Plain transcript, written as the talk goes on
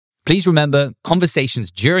Please remember, conversations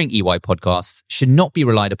during EY podcasts should not be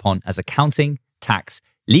relied upon as accounting, tax,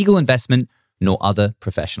 legal investment, nor other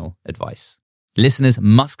professional advice. Listeners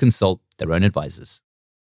must consult their own advisors.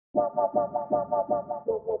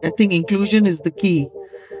 I think inclusion is the key.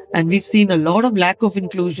 And we've seen a lot of lack of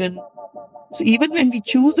inclusion. So even when we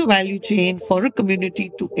choose a value chain for a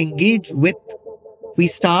community to engage with, we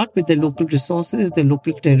start with the local resources, the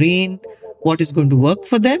local terrain, what is going to work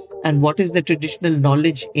for them, and what is the traditional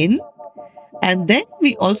knowledge in. And then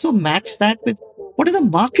we also match that with what are the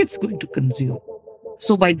markets going to consume.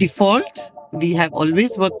 So by default, we have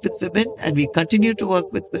always worked with women and we continue to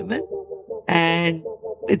work with women. And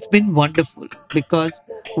it's been wonderful because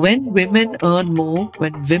when women earn more,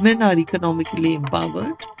 when women are economically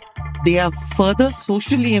empowered, they are further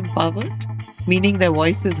socially empowered, meaning their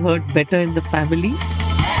voice is heard better in the family.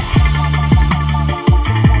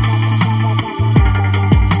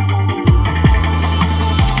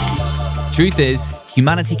 Truth is,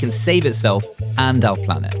 humanity can save itself and our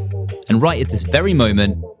planet. And right at this very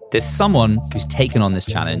moment, there's someone who's taken on this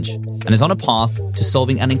challenge and is on a path to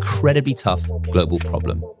solving an incredibly tough global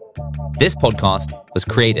problem. This podcast was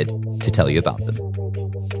created to tell you about them.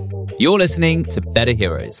 You're listening to Better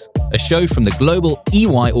Heroes, a show from the global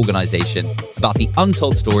EY organization about the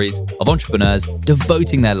untold stories of entrepreneurs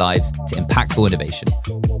devoting their lives to impactful innovation.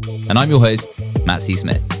 And I'm your host, Matt C.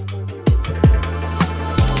 Smith.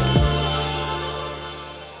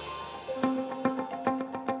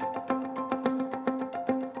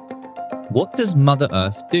 What does Mother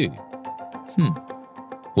Earth do?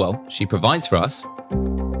 Well, she provides for us.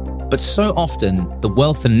 But so often, the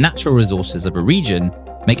wealth and natural resources of a region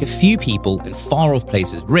make a few people in far-off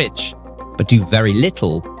places rich, but do very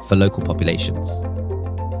little for local populations.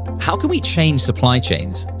 How can we change supply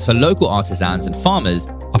chains so local artisans and farmers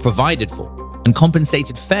are provided for and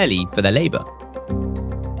compensated fairly for their labor?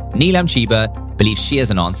 Neelam Chiba believes she has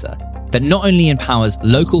an answer that not only empowers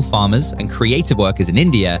local farmers and creative workers in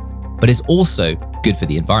India, but is also good for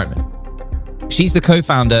the environment. She's the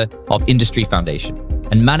co-founder of Industry Foundation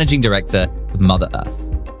and managing director of Mother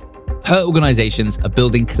Earth. Her organizations are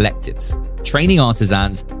building collectives, training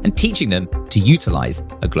artisans, and teaching them to utilize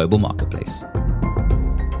a global marketplace.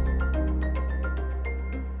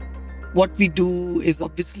 What we do is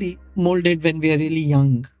obviously molded when we are really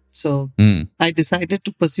young. So I decided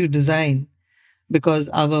to pursue design because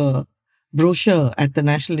our brochure at the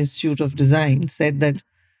National Institute of Design said that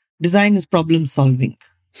design is problem solving.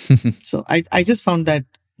 So I just found that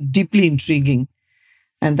deeply intriguing.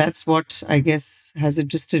 And that's what I guess has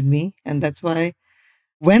interested me. And that's why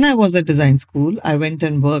when I was at design school, I went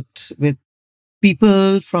and worked with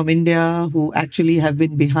people from India who actually have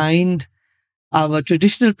been behind our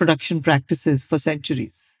traditional production practices for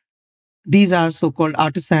centuries. These are so-called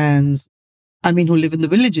artisans, who live in the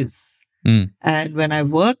villages. And when I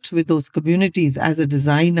worked with those communities as a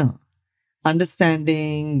designer,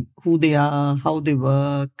 understanding who they are, how they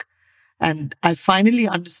work, and I finally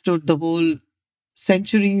understood the whole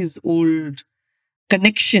centuries-old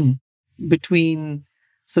connection between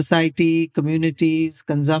society, communities,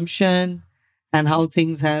 consumption, and how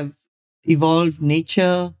things have evolved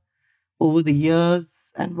nature over the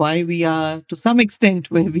years and why we are, to some extent,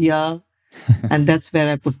 where we are. And that's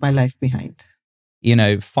where I put my life behind.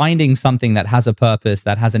 Finding something that has a purpose,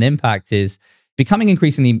 that has an impact is becoming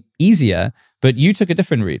increasingly easier, but you took a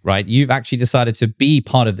different route, right? You've actually decided to be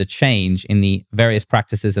part of the change in the various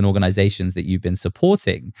practices and organizations that you've been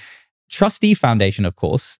supporting. Trustee Foundation, of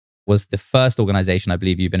course, was the first organization I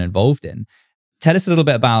believe you've been involved in. Tell us a little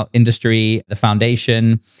bit about Industry, the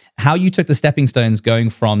foundation, how you took the stepping stones going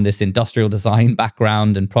from this industrial design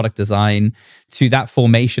background and product design to that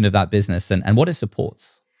formation of that business and what it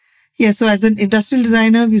supports. Yeah, so as an industrial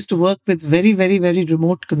designer, we used to work with very, very, very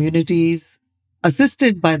remote communities,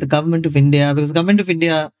 assisted by the government of India, because the government of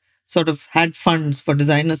India sort of had funds for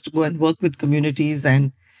designers to go and work with communities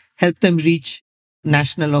and help them reach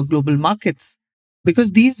national or global markets.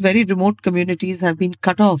 Because these very remote communities have been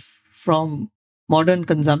cut off from modern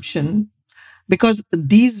consumption, because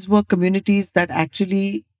these were communities that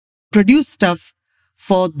actually produce stuff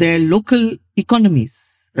for their local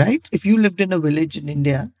economies, right? If you lived in a village in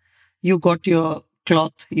India, you got your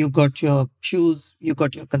cloth, you got your shoes, you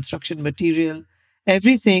got your construction material,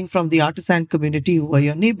 everything from the artisan community who were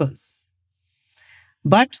your neighbors.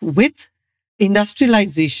 But with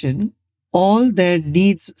industrialization, all their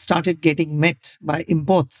needs started getting met by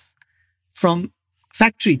imports from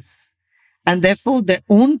factories. And therefore, their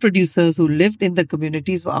own producers who lived in the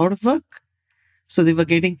communities were out of work. So they were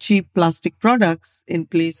getting cheap plastic products in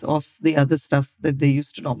place of the other stuff that they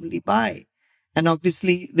used to normally buy. And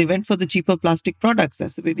obviously, they went for the cheaper plastic products.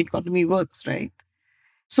 That's the way the economy works, right?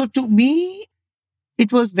 So to me,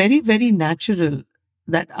 it was very, very natural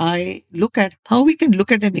that I look at how we can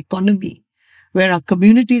look at an economy where our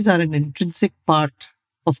communities are an intrinsic part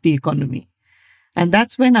of the economy. And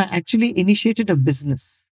that's when I actually initiated a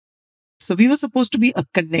business. So we were supposed to be a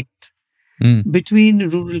connect between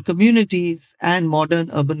rural communities and modern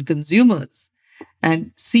urban consumers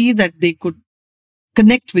and see that they could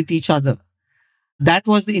connect with each other. That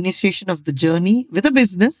was the initiation of the journey with a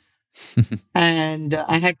business. And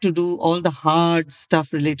I had to do all the hard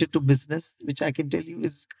stuff related to business, which I can tell you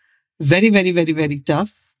is very, very, very, very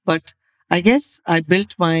tough. But I guess I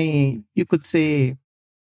built my, you could say,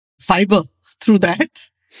 fiber through that.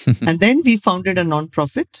 And then we founded a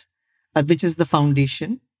nonprofit, which is the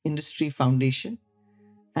foundation, Industry Foundation.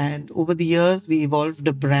 And over the years, we evolved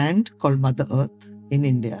a brand called Mother Earth in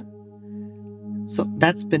India. So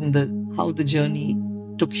that's been how the journey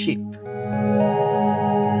took shape.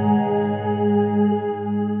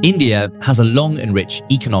 India has a long and rich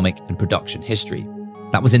economic and production history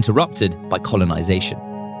that was interrupted by colonization.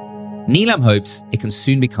 Neelam hopes it can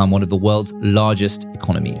soon become one of the world's largest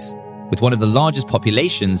economies, with one of the largest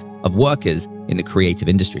populations of workers in the creative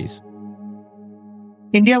industries.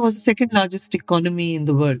 India was the second largest economy in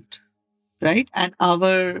the world, right? And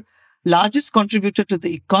our largest contributor to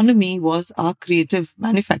the economy was our creative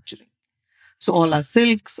manufacturing. So all our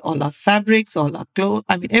silks, all our fabrics, all our clothes,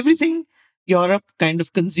 everything Europe kind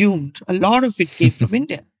of consumed, a lot of it came from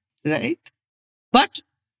India, right? But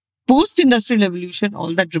post-industrial revolution,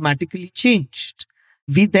 all that dramatically changed.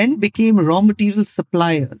 We then became raw material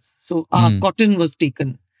suppliers. So our cotton was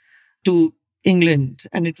taken to England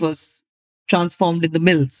and it was transformed in the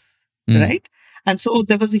mills, right? And so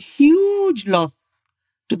there was a huge loss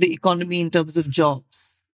to the economy in terms of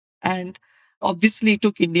jobs. And obviously it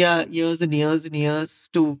took India years and years and years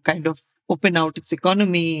to kind of open out its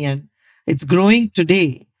economy, and it's growing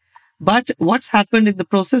today. But what's happened in the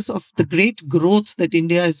process of the great growth that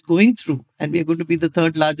India is going through, and we are going to be the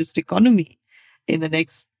third largest economy in the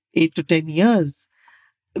next 8 to 10 years,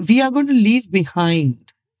 we are going to leave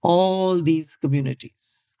behind all these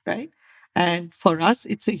communities, right? And for us,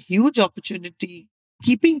 it's a huge opportunity,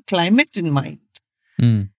 keeping climate in mind,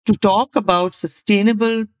 to talk about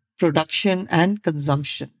sustainable production and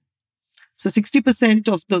consumption. So 60%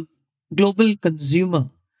 of the global consumer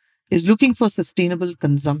is looking for sustainable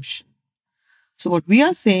consumption. So what we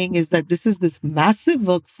are saying is that this is this massive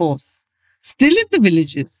workforce still in the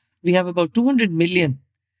villages. We have about 200 million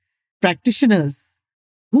practitioners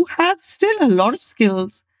who have still a lot of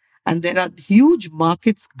skills, and there are huge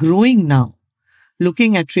markets growing now,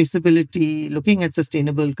 looking at traceability, looking at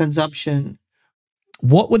sustainable consumption.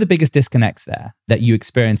 What were the biggest disconnects there that you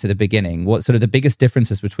experienced at the beginning? What sort of the biggest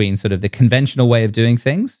differences between sort of the conventional way of doing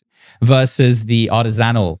things versus the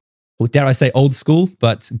artisanal, or dare I say old school,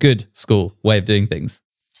 but good school way of doing things?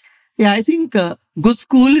 Yeah, I think good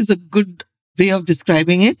school is a good way of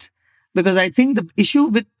describing it, because I think the issue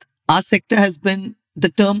with our sector has been the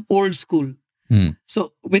term old school.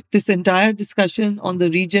 So with this entire discussion on the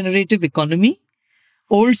regenerative economy,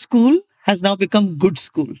 old school has now become good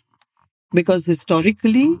school, because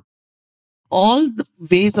historically, all the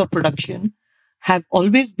ways of production have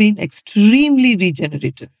always been extremely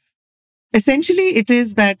regenerative. Essentially, it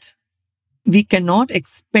is that we cannot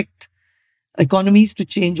expect economies to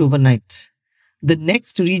change overnight. The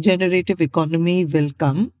next regenerative economy will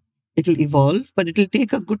come, it will evolve, but it will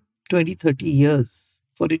take a good 20, 30 years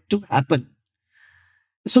for it to happen.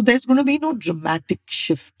 So there's going to be no dramatic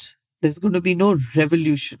shift. There's going to be no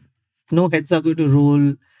revolution. No heads are going to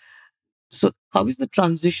roll. So how is the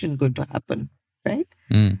transition going to happen, right?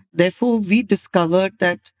 Therefore, we discovered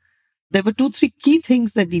that there were 2, 3 key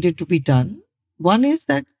things that needed to be done. One is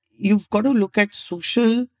that you've got to look at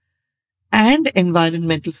social and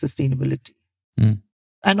environmental sustainability.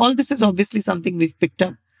 And all this is obviously something we've picked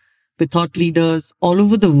up with thought leaders all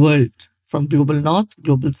over the world, from global north,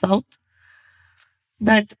 global south,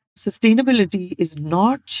 that sustainability is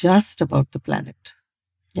not just about the planet.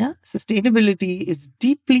 Yeah, sustainability is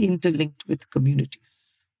deeply interlinked with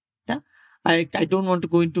communities. Yeah, I don't want to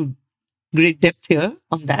go into great depth here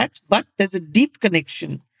on that, but there's a deep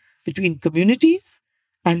connection between communities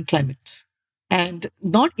and climate. And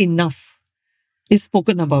not enough is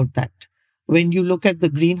spoken about that. When you look at the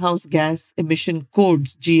greenhouse gas emission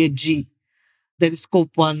codes, GHG, there is scope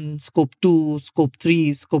 1, scope 2, scope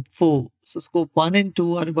 3, scope 4. So scope 1 and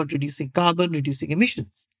 2 are about reducing carbon, reducing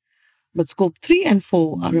emissions. But scope 3 and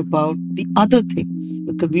 4 are about the other things,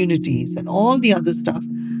 the communities and all the other stuff,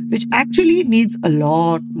 which actually needs a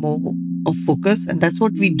lot more of focus. And that's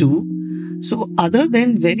what we do So other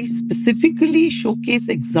than very specifically showcase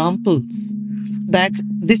examples that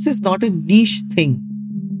this is not a niche thing,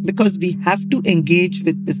 because we have to engage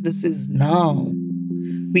with businesses now.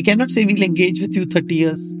 We cannot say we'll engage with you 30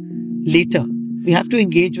 years later. We have to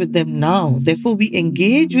engage with them now. Therefore, we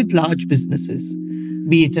engage with large businesses,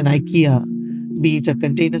 be it an IKEA, be it a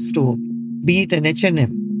container store, be it an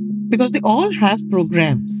H&M, because they all have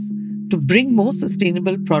programs to bring more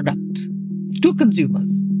sustainable product to consumers.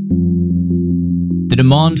 The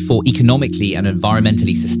demand for economically and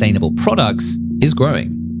environmentally sustainable products is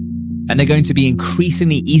growing, and they're going to be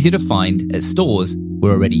increasingly easier to find at stores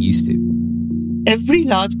we're already used to. Every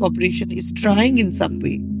large corporation is trying in some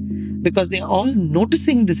way because they're all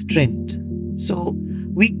noticing this trend. So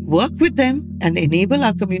we work with them and enable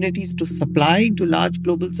our communities to supply into large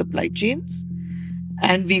global supply chains,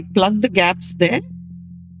 and we plug the gaps there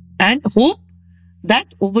and hope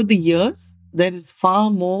that over the years there is far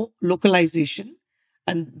more localization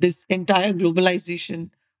and this entire globalization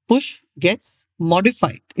push gets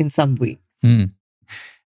modified in some way.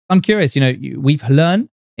 I'm curious, we've learned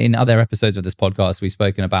in other episodes of this podcast, we've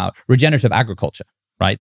spoken about regenerative agriculture,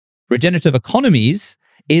 right? Regenerative economies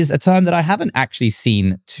is a term that I haven't actually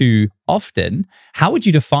seen too often. How would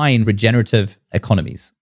you define regenerative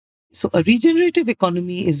economies? So a regenerative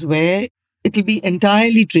economy is where it will be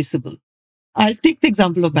entirely traceable. I'll take the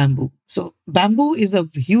example of bamboo. So bamboo is a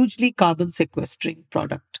hugely carbon sequestering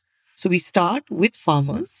product. So we start with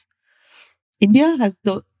farmers. India has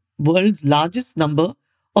the world's largest number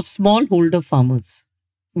of smallholder farmers.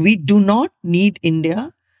 We do not need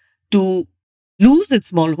India to lose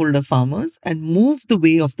its smallholder farmers and move the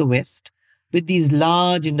way of the West with these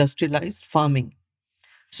large industrialized farming.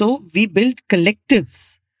 So we build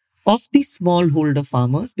collectives of these smallholder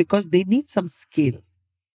farmers because they need some scale.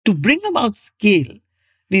 To bring about scale,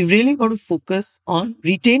 we've really got to focus on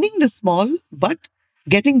retaining the small but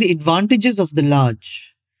getting the advantages of the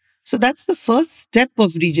large. So that's the first step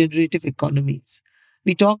of regenerative economies.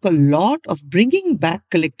 We talk a lot of bringing back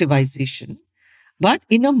collectivization, but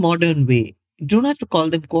in a modern way. You don't have to call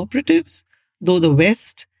them cooperatives, though the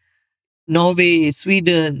West, Norway,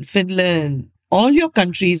 Sweden, Finland, all your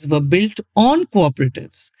countries were built on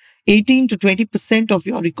cooperatives. 18 to 20% of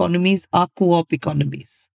your economies are co-op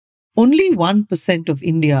economies. Only 1% of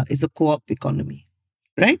India is a co-op economy,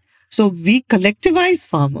 right? So we collectivize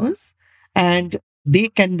farmers and they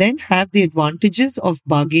can then have the advantages of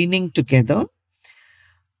bargaining together.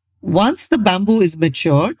 Once the bamboo is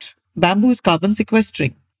matured, bamboo is carbon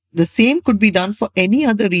sequestering. The same could be done for any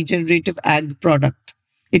other regenerative ag product.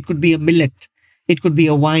 It could be a millet, it could be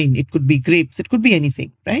a wine, it could be grapes, it could be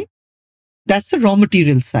anything, right? That's the raw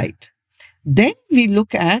material side. Then we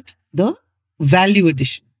look at the value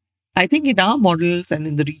addition. I think in our models and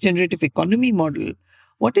in the regenerative economy model,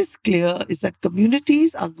 what is clear is that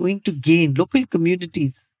communities are going to gain, local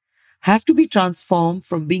communities have to be transformed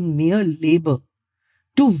from being mere labor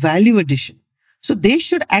to value addition. So they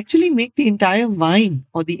should actually make the entire wine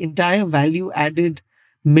or the entire value added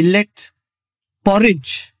millet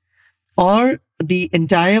porridge or the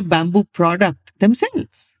entire bamboo product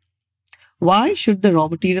themselves. Why should the raw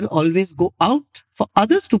material always go out for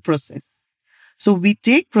others to process? So we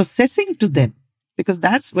take processing to them because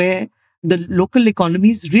that's where the local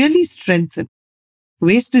economies really strengthen.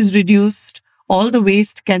 Waste is reduced. All the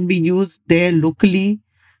waste can be used there locally.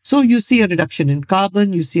 So you see a reduction in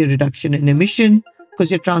carbon, you see a reduction in emission because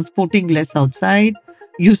you're transporting less outside.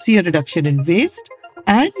 You see a reduction in waste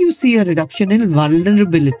and you see a reduction in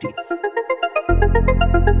vulnerabilities.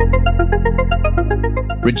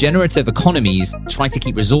 Regenerative economies try to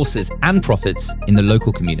keep resources and profits in the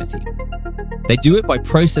local community. They do it by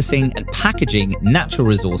processing and packaging natural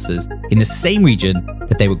resources in the same region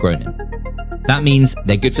that they were grown in. That means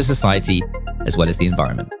they're good for society as well as the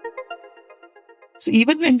environment. So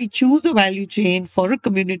even when we choose a value chain for a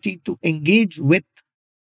community to engage with,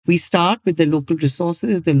 we start with the local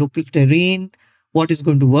resources, the local terrain, what is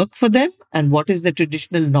going to work for them and what is the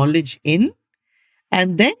traditional knowledge in.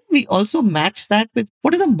 And then we also match that with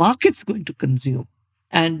what are the markets going to consume.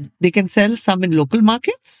 And they can sell some in local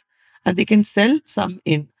markets and they can sell some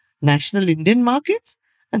in national Indian markets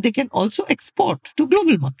and they can also export to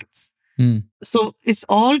global markets. So it's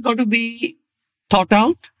all got to be thought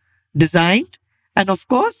out, designed. And of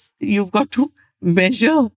course, you've got to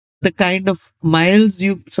measure the kind of miles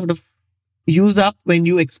you sort of use up when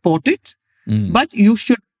you export it. But you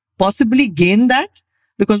should possibly gain that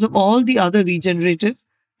because of all the other regenerative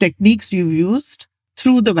techniques you've used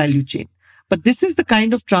through the value chain. But this is the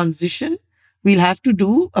kind of transition we'll have to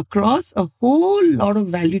do across a whole lot of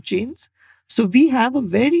value chains. So we have a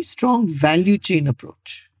very strong value chain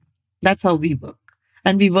approach. That's how we work.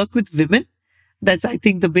 And we work with women. That's, I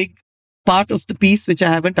think, the big part of the piece which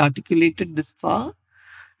I haven't articulated this far.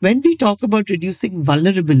 When we talk about reducing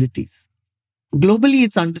vulnerabilities, globally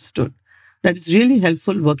it's understood that it's really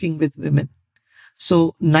helpful working with women.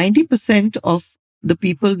 So 90% of the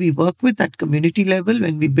people we work with at community level,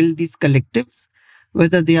 when we build these collectives,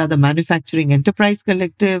 whether they are the manufacturing enterprise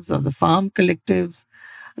collectives or the farm collectives,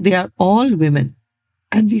 they are all women.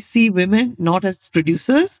 And we see women not as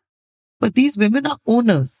producers, but these women are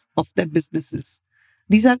owners of their businesses.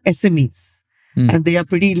 These are SMEs. And they are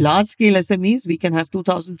pretty large scale SMEs. We can have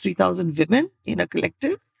 2,000, 3,000 women in a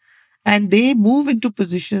collective. And they move into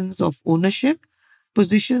positions of ownership,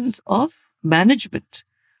 positions of management,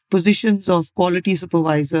 positions of quality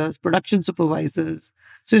supervisors, production supervisors.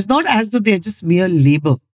 So it's not as though they're just mere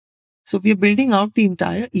labor. So we are building out the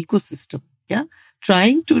entire ecosystem. Yeah.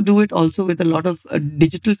 Trying to do it also with a lot of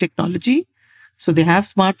digital technology. So they have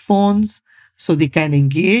smartphones, so they can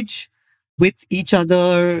engage with each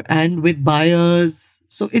other and with buyers.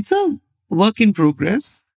 So it's a work in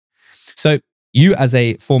progress. So you, as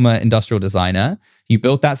a former industrial designer, you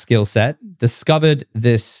built that skill set, discovered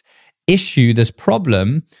this issue, this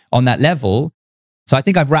problem on that level. So I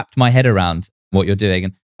think I've wrapped my head around what you're doing.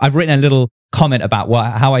 And I've written a little comment about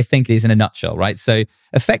how I think it is in a nutshell, right? So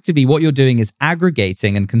effectively, what you're doing is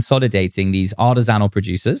aggregating and consolidating these artisanal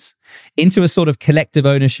producers into a sort of collective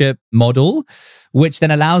ownership model, which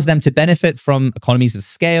then allows them to benefit from economies of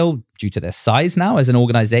scale due to their size now as an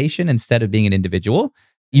organization instead of being an individual.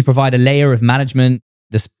 You provide a layer of management,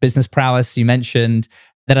 this business prowess you mentioned,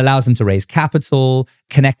 that allows them to raise capital,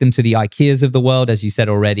 connect them to the IKEAs of the world, as you said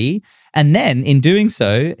already. And then in doing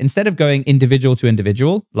so, instead of going individual to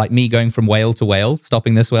individual, like me going from whale to whale,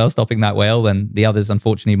 stopping this whale, stopping that whale, and the others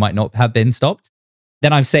unfortunately might not have been stopped,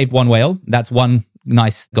 then I've saved one whale. That's one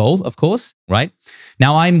nice goal, of course, right?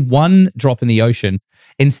 Now I'm one drop in the ocean.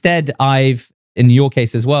 Instead, in your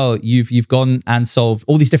case as well, you've gone and solved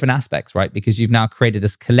all these different aspects, right? Because you've now created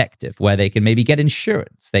this collective where they can maybe get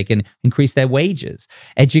insurance, they can increase their wages,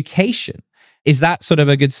 education. Is that sort of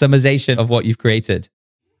a good summarization of what you've created?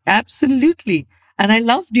 Absolutely. And I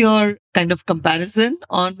loved your kind of comparison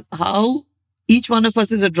on how each one of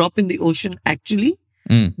us is a drop in the ocean, actually.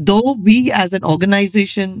 Though we as an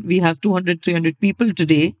organization, we have 200, 300 people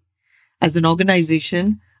today as an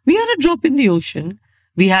organization, we are a drop in the ocean.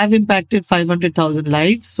 We have impacted 500,000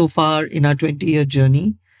 lives so far in our 20-year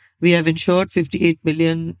journey. We have ensured 58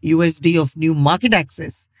 million USD of new market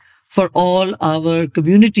access for all our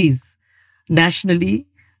communities nationally.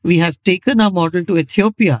 We have taken our model to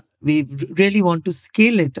Ethiopia. We really want to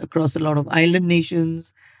scale it across a lot of island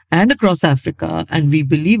nations and across Africa. And we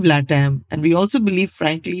believe LATAM. And we also believe,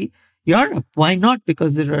 frankly, Europe. Why not?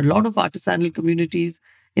 Because there are a lot of artisanal communities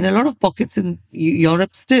in a lot of pockets in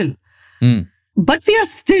Europe still. But we are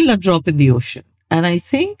still a drop in the ocean. And I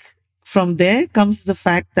think from there comes the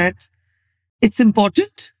fact that it's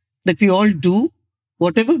important that we all do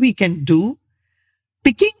whatever we can do,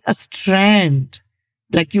 picking a strand,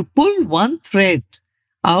 like you pull one thread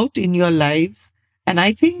out in your lives. And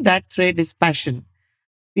I think that thread is passion.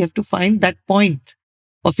 We have to find that point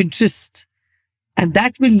of interest, and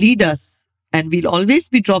that will lead us. And we'll always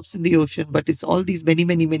be drops in the ocean, but it's all these many,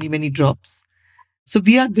 many, many, many drops. So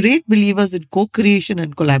we are great believers in co-creation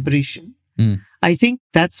and collaboration. I think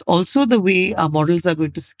that's also the way our models are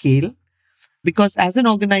going to scale, because as an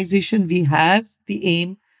organization, we have the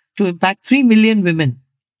aim to impact 3 million women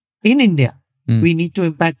in India. We need to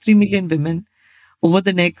impact 3 million women over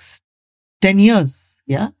the next 10 years.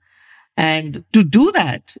 Yeah. And to do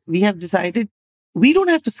that, we have decided we don't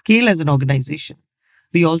have to scale as an organization.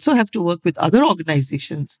 We also have to work with other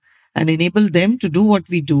organizations and enable them to do what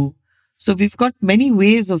we do. So we've got many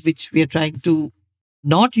ways of which we are trying to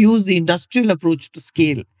not use the industrial approach to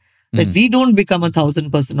scale, that we don't become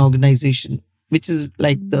 1,000-person organization, which is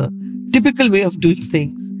like the typical way of doing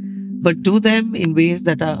things, but do them in ways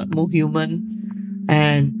that are more human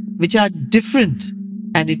and which are different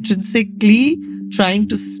and intrinsically trying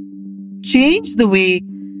to change the way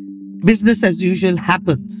business as usual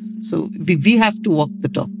happens. So we have to walk the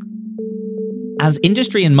talk. As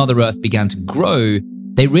industry in Mother Earth began to grow,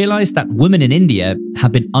 they realized that women in India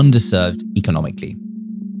have been underserved economically.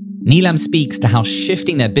 Neelam speaks to how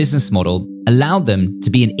shifting their business model allowed them to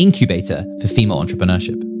be an incubator for female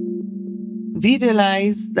entrepreneurship. We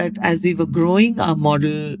realized that as we were growing our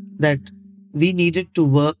model, that we needed to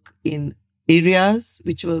work in areas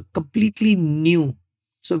which were completely new.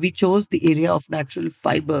 So we chose the area of natural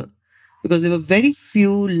fiber because there were very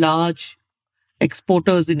few large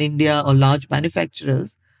exporters in India or large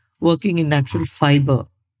manufacturers working in natural fiber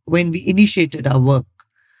when we initiated our work.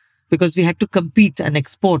 because we had to compete and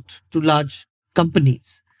export to large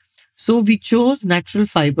companies. So we chose natural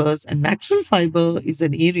fibers, and natural fiber is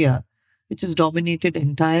an area which is dominated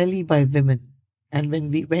entirely by women. And when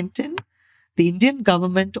we went in, the Indian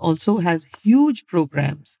government also has huge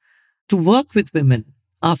programs to work with women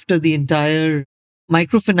after the entire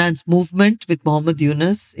microfinance movement with Mohammed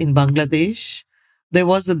Yunus in Bangladesh. There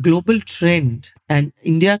was a global trend and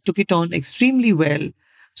India took it on extremely well.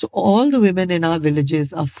 So all the women in our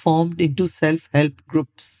villages are formed into self-help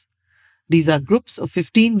groups. These are groups of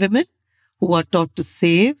 15 women who are taught to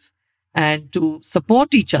save and to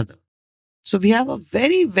support each other. So we have a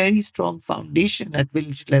very, very strong foundation at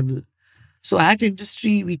village level. So at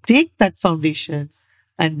industry, we take that foundation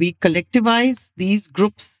and we collectivize these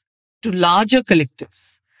groups to larger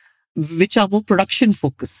collectives, which are more production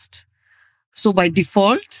focused. So by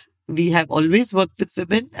default, we have always worked with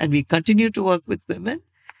women and we continue to work with women.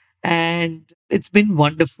 And it's been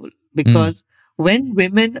wonderful because when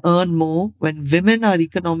women earn more, when women are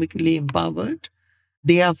economically empowered,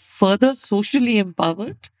 they are further socially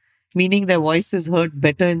empowered, meaning their voice is heard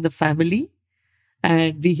better in the family.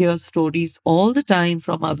 And we hear stories all the time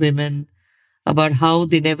from our women about how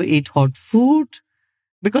they never ate hot food,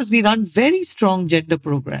 because we run very strong gender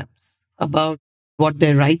programs about what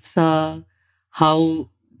their rights are, how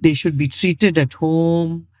they should be treated at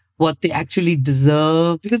home, what they actually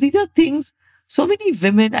deserve, because these are things so many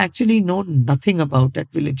women actually know nothing about at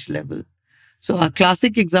village level. So our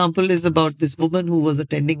classic example is about this woman who was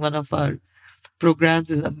attending one of our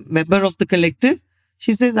programs, is a member of the collective.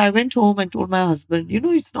 She says, I went home and told my husband,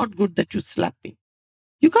 it's not good that you slap me.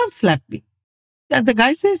 You can't slap me. And the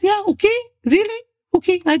guy says, yeah, okay, really?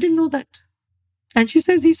 Okay, I didn't know that. And she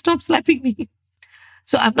says, he stopped slapping me.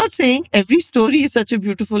 So I'm not saying every story is such a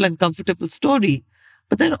beautiful and comfortable story,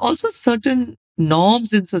 but there are also certain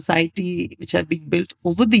norms in society which have been built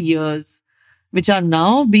over the years, which are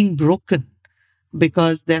now being broken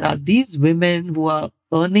because there are these women who are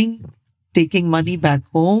earning, taking money back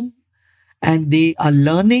home, and they are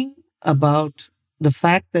learning about the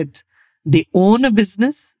fact that they own a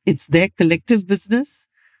business. It's their collective business.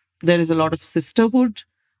 There is a lot of sisterhood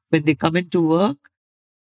when they come into work.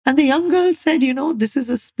 And the young girl said, this is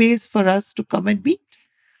a space for us to come and meet.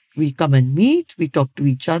 We come and meet, we talk to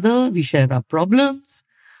each other, we share our problems.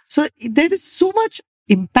 So there is so much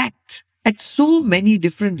impact at so many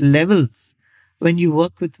different levels when you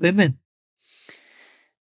work with women.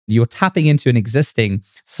 You're tapping into an existing,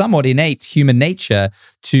 somewhat innate human nature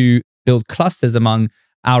to build clusters among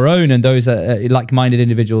our own and those like-minded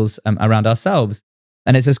individuals around ourselves.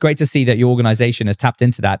 And it's just great to see that your organization has tapped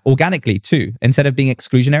into that organically too, instead of being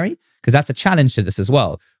exclusionary, because that's a challenge to this as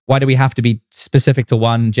well. Why do we have to be specific to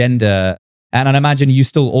one gender? And I imagine you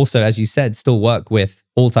still also, as you said, still work with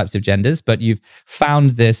all types of genders, but you've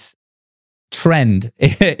found this trend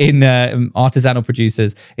in artisanal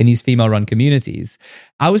producers in these female-run communities.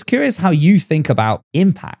 I was curious how you think about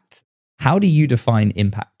impact. How do you define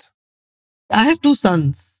impact? I have 2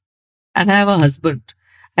 sons and I have a husband.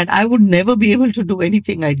 And I would never be able to do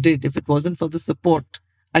anything I did if it wasn't for the support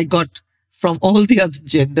I got from all the other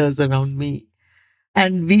genders around me.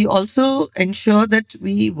 And we also ensure that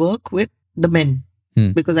we work with the men.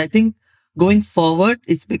 Because I think going forward,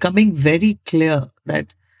 it's becoming very clear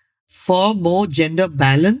that for more gender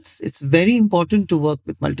balance, it's very important to work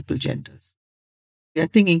with multiple genders. I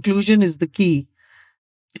think inclusion is the key.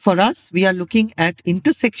 For us, we are looking at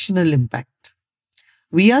intersectional impact.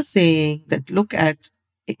 We are saying that look at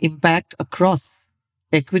impact across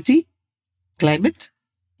equity, climate,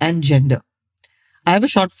 and gender. I have a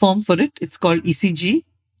short form for it. It's called ECG.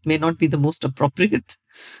 May not be the most appropriate,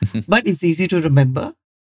 but it's easy to remember.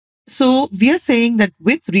 So we are saying that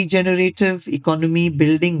with regenerative economy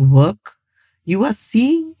building work, you are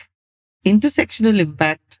seeing intersectional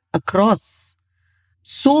impact across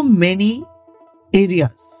so many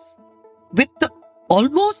areas with the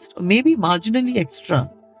almost maybe marginally extra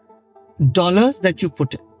dollars that you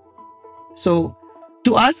put in. So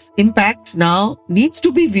to us, impact now needs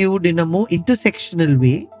to be viewed in a more intersectional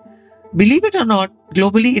way. Believe it or not,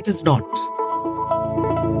 globally it is not.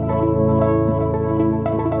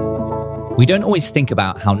 We don't always think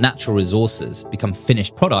about how natural resources become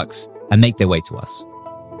finished products and make their way to us.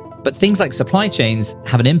 But things like supply chains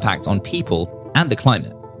have an impact on people and the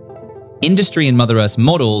climate. Industry in Mother Earth's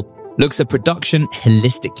model looks at production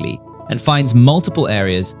holistically and finds multiple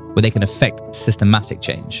areas where they can affect systematic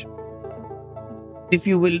change. If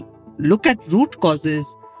you will look at root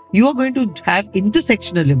causes, you are going to have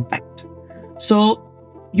intersectional impact. So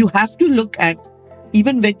you have to look at,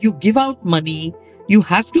 even when you give out money, you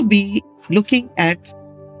have to be looking at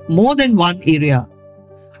more than one area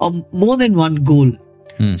or more than one goal.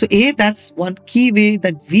 So that's one key way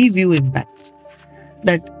that we view impact.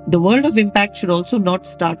 That the world of impact should also not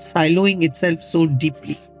start siloing itself so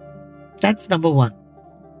deeply. That's number one.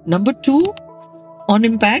 Number two, on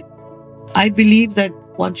impact, I believe that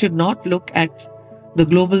one should not look at the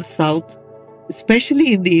global south,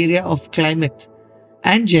 especially in the area of climate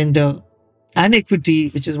and gender and equity,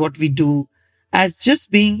 which is what we do, as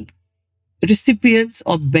just being recipients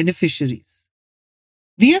or beneficiaries.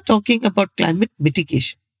 We are talking about climate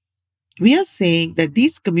mitigation. We are saying that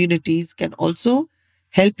these communities can also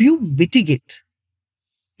help you mitigate.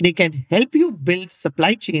 They can help you build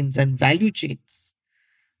supply chains and value chains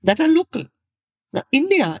that are local. Now,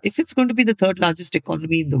 India, if it's going to be the third largest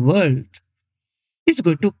economy in the world, it's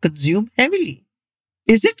going to consume heavily.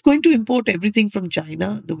 Is it going to import everything from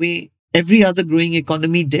China the way every other growing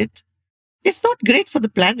economy did? It's not great for the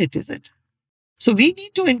planet, is it? So we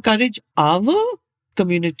need to encourage our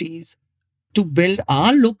communities to build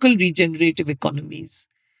our local regenerative economies,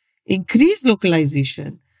 increase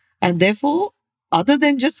localization, and therefore, other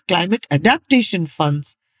than just climate adaptation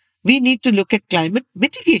funds, we need to look at climate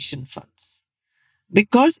mitigation funds.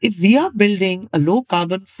 Because if we are building a low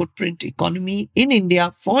carbon footprint economy in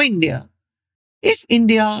India for India, if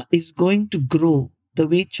India is going to grow the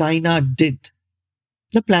way China did,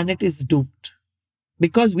 the planet is doomed.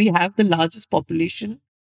 Because we have the largest population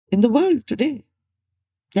in the world today.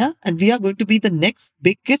 Yeah. And we are going to be the next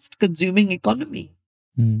biggest consuming economy.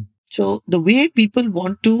 So the way people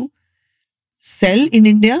want to sell in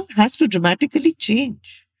India has to dramatically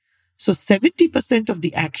change. So 70% of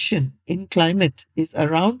the action in climate is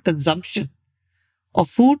around consumption of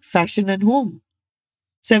food, fashion, and home.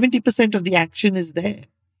 70% of the action is there.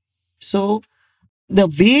 So the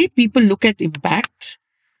way people look at impact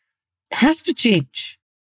has to change.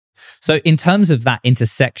 So in terms of that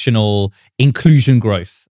intersectional inclusion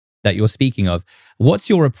growth that you're speaking of, what's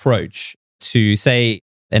your approach to, say,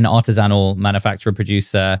 an artisanal manufacturer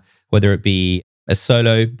producer, whether it be a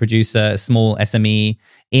solo producer, a small SME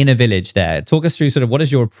in a village there? Talk us through sort of what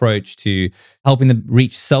is your approach to helping them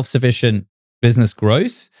reach self-sufficient business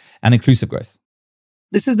growth and inclusive growth?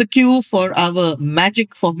 This is the cue for our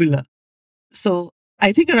magic formula. So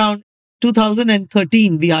I think around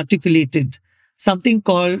 2013, we articulated something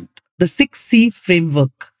called the 6C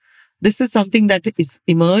framework. This is something that is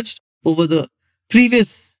emerged over the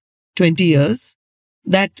previous 20 years,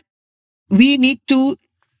 that we need to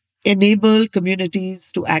enable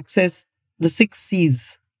communities to access the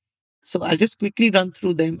 6Cs. So I'll just quickly run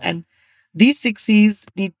through them. And these 6Cs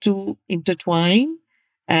need to intertwine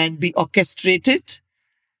and be orchestrated.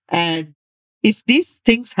 And if these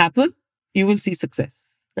things happen, you will see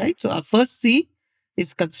success, right? So our first C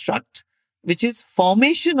is construct, which is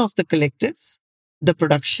formation of the collectives, the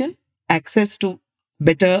production, access to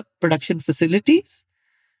better production facilities,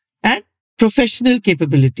 and professional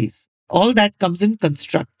capabilities. All that comes in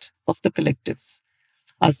construct of the collectives.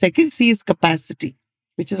 Our second C is capacity,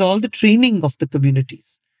 which is all the training of the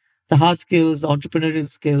communities, the hard skills, entrepreneurial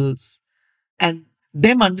skills, and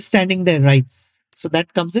them understanding their rights. So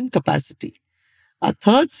that comes in capacity. Our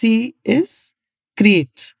third C is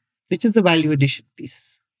create, which is the value addition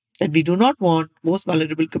piece. That we do not want most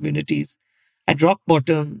vulnerable communities at rock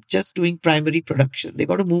bottom just doing primary production. They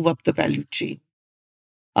got to move up the value chain.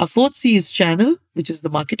 Our fourth C is channel, which is the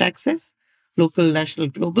market access, local, national,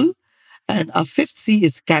 global. And our fifth C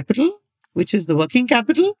is capital, which is the working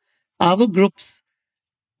capital. Our groups,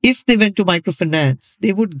 if they went to microfinance,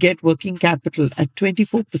 they would get working capital at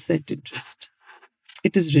 24% interest.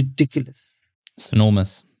 It is ridiculous. It's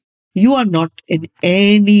enormous. You are not in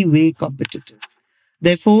any way competitive.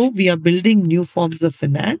 Therefore, we are building new forms of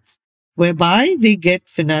finance whereby they get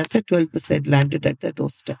finance at 12% landed at their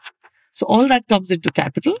doorstep. So all that comes into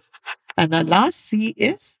capital. And our last C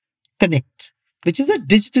is connect, which is a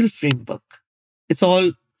digital framework. It's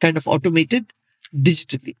all kind of automated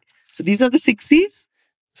digitally. So these are the 6 Cs.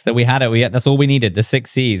 So we had it. That's all we needed. The 6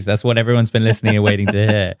 Cs. That's what everyone's been listening and waiting to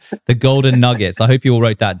hear. The golden nuggets. I hope you all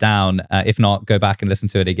wrote that down. If not, go back and listen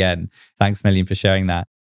to it again. Thanks, Naleen, for sharing that.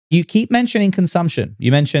 You keep mentioning consumption.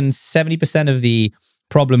 You mentioned 70% of the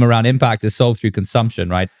problem around impact is solved through consumption,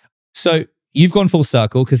 right? So you've gone full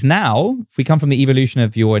circle because now, if we come from the evolution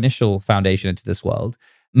of your initial foundation into this world,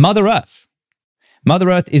 Mother Earth. Mother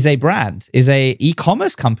Earth is a brand, is a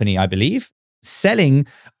e-commerce company, I believe, selling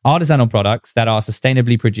artisanal products that are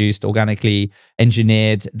sustainably produced, organically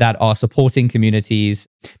engineered, that are supporting communities.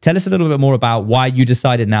 Tell us a little bit more about why you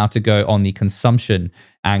decided now to go on the consumption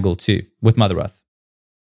angle too with Mother Earth.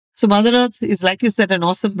 So Mother Earth is, like you said, an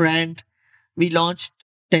awesome brand. We launched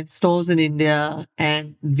 10 stores in India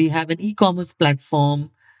and we have an e-commerce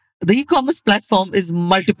platform The e-commerce platform is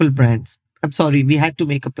multiple brands. I'm sorry, we had to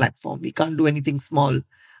make a platform. We can't do anything small.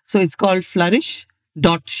 So it's called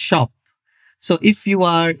flourish.shop. So if you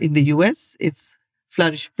are in the US, it's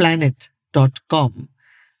flourishplanet.com.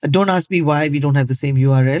 Don't ask me why we don't have the same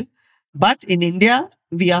URL. But in India,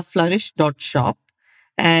 we are flourish.shop.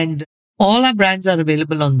 And all our brands are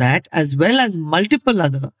available on that, as well as multiple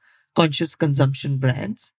other conscious consumption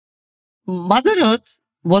brands. Mother Earth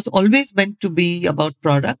was always meant to be about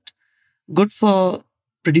product, good for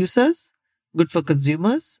producers, good for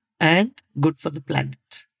consumers, and good for the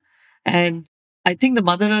planet. And I think the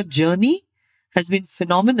Mother Earth journey has been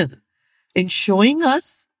phenomenal in showing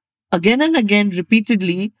us again and again,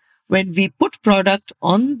 repeatedly, when we put product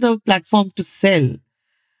on the platform to sell,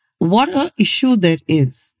 what an issue there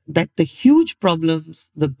is, that the huge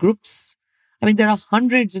problems, the groups, I mean, there are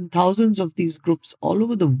hundreds and thousands of these groups all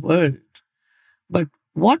over the world, but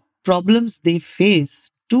what problems they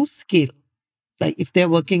face to scale. Like if they're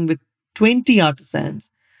working with 20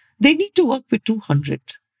 artisans, they need to work with 200.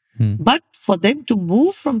 But for them to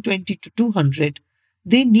move from 20 to 200,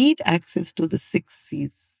 they need access to the 6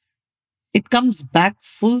 C's. It comes back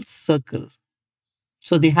full circle.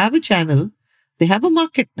 So they have a channel, they have a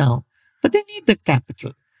market now, but they need the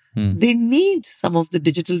capital. They need some of the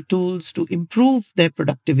digital tools to improve their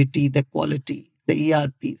productivity, their quality, the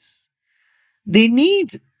ERPs. They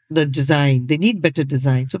need the design, they need better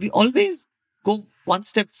design. So we always go one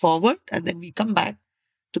step forward and then we come back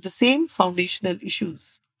to the same foundational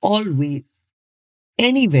issues, always,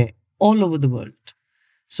 anywhere, all over the world.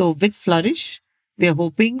 So with Flourish, we are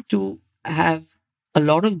hoping to have a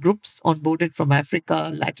lot of groups onboarded from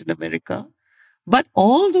Africa, Latin America, but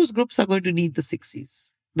all those groups are going to need the 6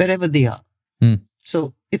 C's, wherever they are.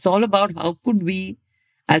 So it's all about how could we,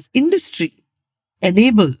 as industry,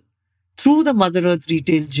 enable through the Mother Earth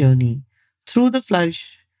retail journey, through the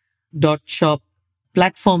Flourish.shop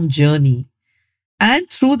platform journey, and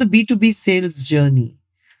through the B2B sales journey.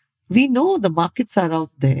 We know the markets are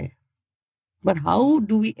out there, but how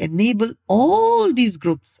do we enable all these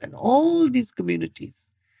groups and all these communities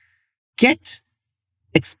get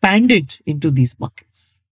expanded into these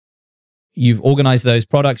markets? You've organized those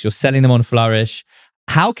products, you're selling them on Flourish.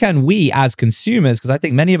 How can we as consumers, because I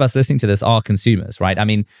think many of us listening to this are consumers, right? I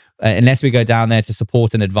mean, unless we go down there to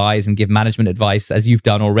support and advise and give management advice, as you've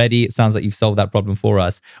done already, it sounds like you've solved that problem for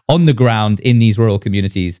us on the ground in these rural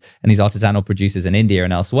communities and these artisanal producers in India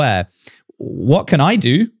and elsewhere. What can I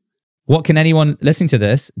do? What can anyone listening to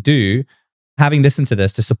this do, having listened to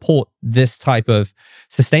this, to support this type of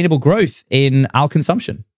sustainable growth in our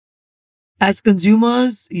consumption? As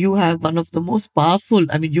consumers, you have one of the most powerful,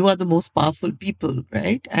 I mean, you are the most powerful people,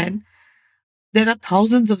 right? And there are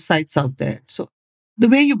thousands of sites out there. So the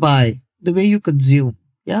way you buy, the way you consume,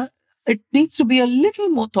 yeah, it needs to be a little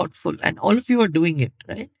more thoughtful. And all of you are doing it,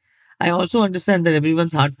 right? I also understand that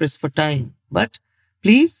everyone's hard pressed for time, but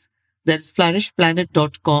please, there's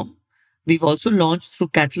flourishplanet.com. We've also launched through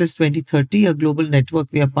Catalyst 2030, a global network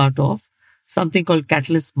we are part of, something called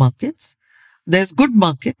Catalyst Markets. There's Good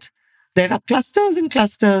Market. There are clusters and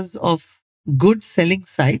clusters of good selling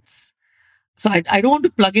sites. So I don't want to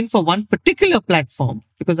plug in for one particular platform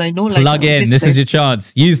because I know plug in. This is your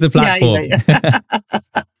chance. Use the platform. Yeah.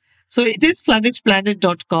 So it is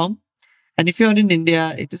flourishplanet.com. And if you're in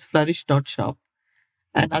India, it is flourish.shop.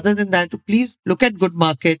 And other than that, please look at Good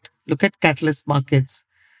Market, look at Catalyst Markets.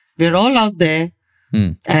 We're all out there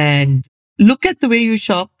and look at the way you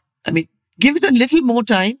shop. I mean, give it a little more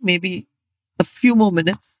time, maybe a few more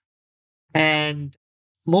minutes. And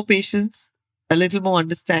more patience, a little more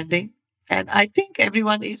understanding. And I think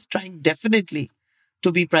everyone is trying definitely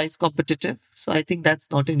to be price competitive. So I think that's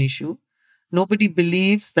not an issue. Nobody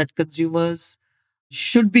believes that consumers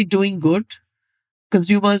should be doing good.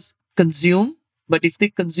 Consumers consume, but if they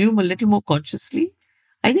consume a little more consciously,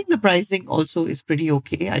 I think the pricing also is pretty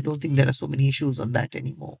okay. I don't think there are so many issues on that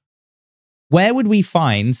anymore. Where would we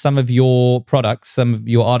find some of your products, some of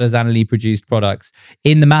your artisanally produced products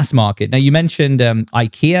in the mass market? Now, you mentioned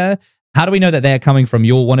IKEA. How do we know that they're coming from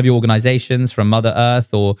one of your organizations, from Mother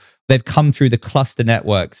Earth, or they've come through the cluster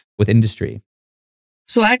networks with industry?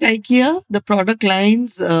 So at IKEA, the product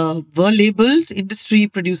lines were labeled Industry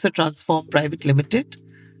Producer Transform Private Limited.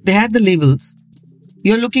 They had the labels.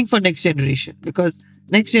 You're looking for next generation because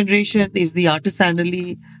next generation is the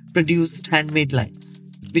artisanally produced handmade lines,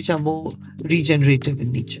 which are more regenerative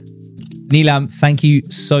in nature. Neelam, thank you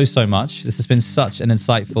so, so much. This has been such an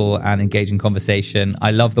insightful and engaging conversation.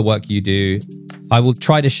 I love the work you do. I will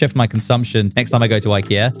try to shift my consumption next time I go to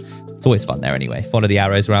IKEA. It's always fun there anyway. Follow the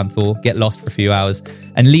arrows around Thor, get lost for a few hours,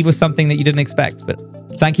 and leave with something that you didn't expect. But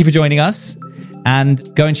thank you for joining us.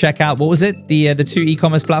 And go and check out, what was it? The two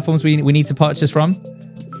e-commerce platforms we need to purchase from?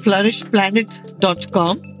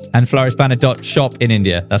 flourishplanet.com and flourishplanet.shop in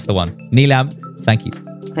India. That's the one. Neelam, thank you.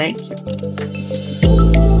 Thank you.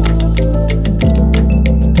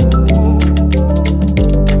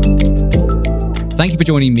 Thank you for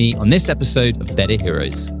joining me on this episode of Better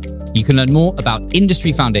Heroes. You can learn more about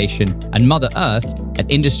Industry Foundation and Mother Earth at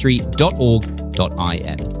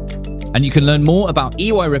industry.org.in. And you can learn more about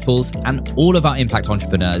EY Ripples and all of our impact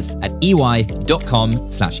entrepreneurs at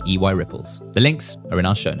ey.com/EY-Ripples. The links are in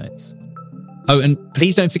our show notes. Oh, and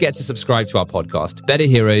please don't forget to subscribe to our podcast, Better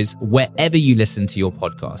Heroes, wherever you listen to your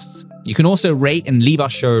podcasts. You can also rate and leave our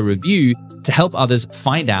show a review to help others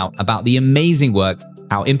find out about the amazing work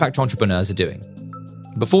our impact entrepreneurs are doing.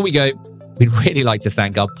 Before we go, we'd really like to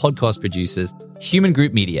thank our podcast producers, Human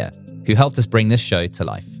Group Media, who helped us bring this show to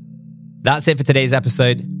life. That's it for today's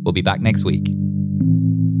episode. We'll be back next week.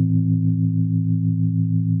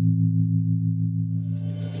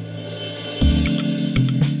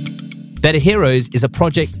 Better Heroes is a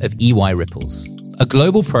project of EY Ripples, a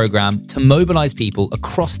global program to mobilize people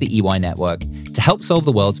across the EY network to help solve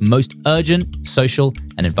the world's most urgent social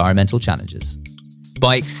and environmental challenges.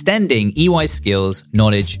 By extending EY's skills,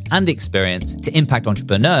 knowledge, and experience to impact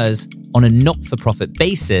entrepreneurs on a not-for-profit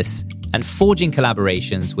basis and forging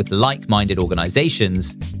collaborations with like-minded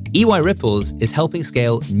organizations, EY Ripples is helping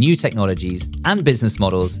scale new technologies and business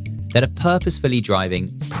models that are purposefully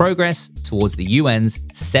driving progress towards the UN's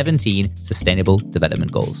 17 Sustainable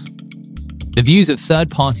Development Goals. The views of third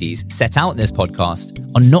parties set out in this podcast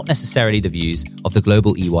are not necessarily the views of the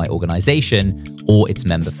global EY organization or its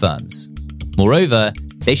member firms. Moreover,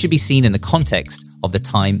 they should be seen in the context of the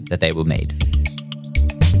time that they were made.